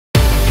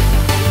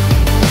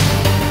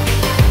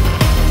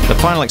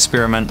Final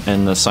experiment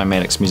in the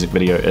Cymatics music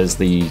video is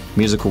the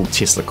musical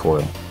Tesla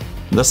Coil.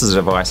 This is a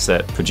device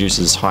that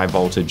produces high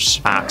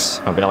voltage arcs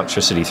of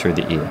electricity through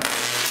the air.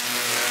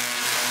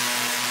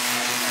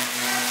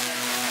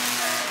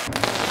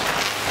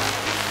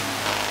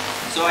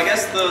 So I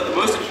guess the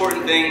most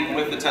important thing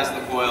with the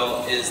Tesla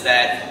Coil is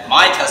that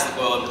my Tesla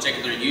Coil in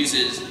particular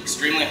uses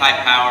extremely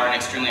high power and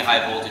extremely high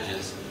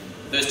voltages.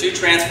 Those two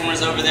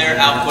transformers over there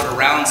output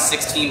around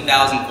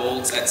 16,000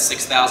 volts at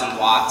 6,000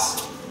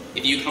 watts.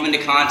 If you come into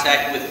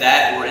contact with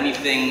that or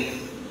anything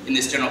in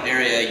this general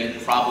area, you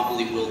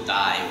probably will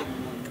die.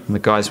 And the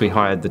guys we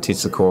hired the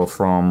Tesla Coil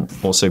from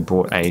also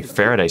brought a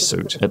Faraday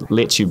suit. It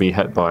lets you be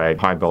hit by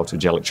high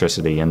voltage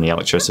electricity, and the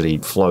electricity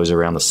flows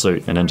around the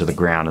suit and into the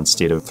ground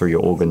instead of through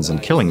your organs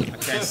and killing you.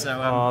 Okay, so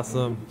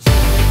awesome.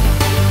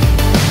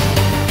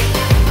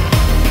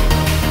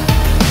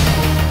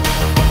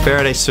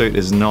 Faraday suit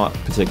is not a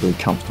particularly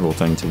comfortable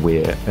thing to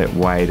wear. It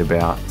weighed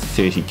about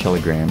 30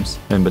 kilograms.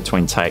 In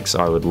between takes,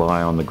 I would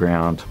lie on the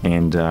ground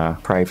and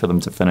pray for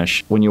them to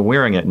finish. When you're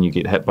wearing it and you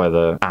get hit by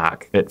the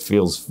arc, it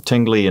feels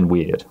tingly and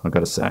weird, I've got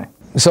to say.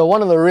 So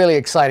one of the really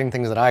exciting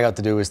things that I got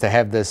to do is to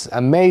have this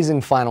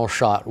amazing final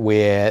shot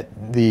where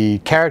the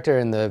character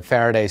in the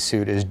Faraday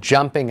suit is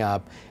jumping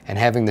up and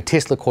having the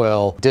Tesla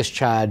coil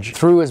discharge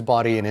through his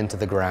body and into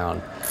the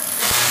ground.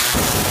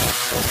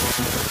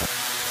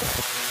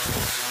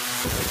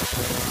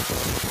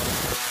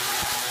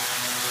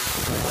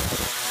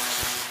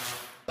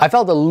 I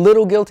felt a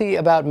little guilty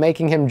about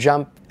making him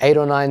jump 8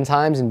 or 9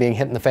 times and being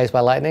hit in the face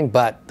by lightning,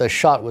 but the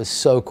shot was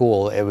so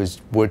cool, it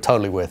was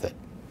totally worth it.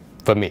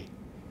 For me,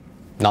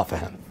 not for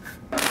him.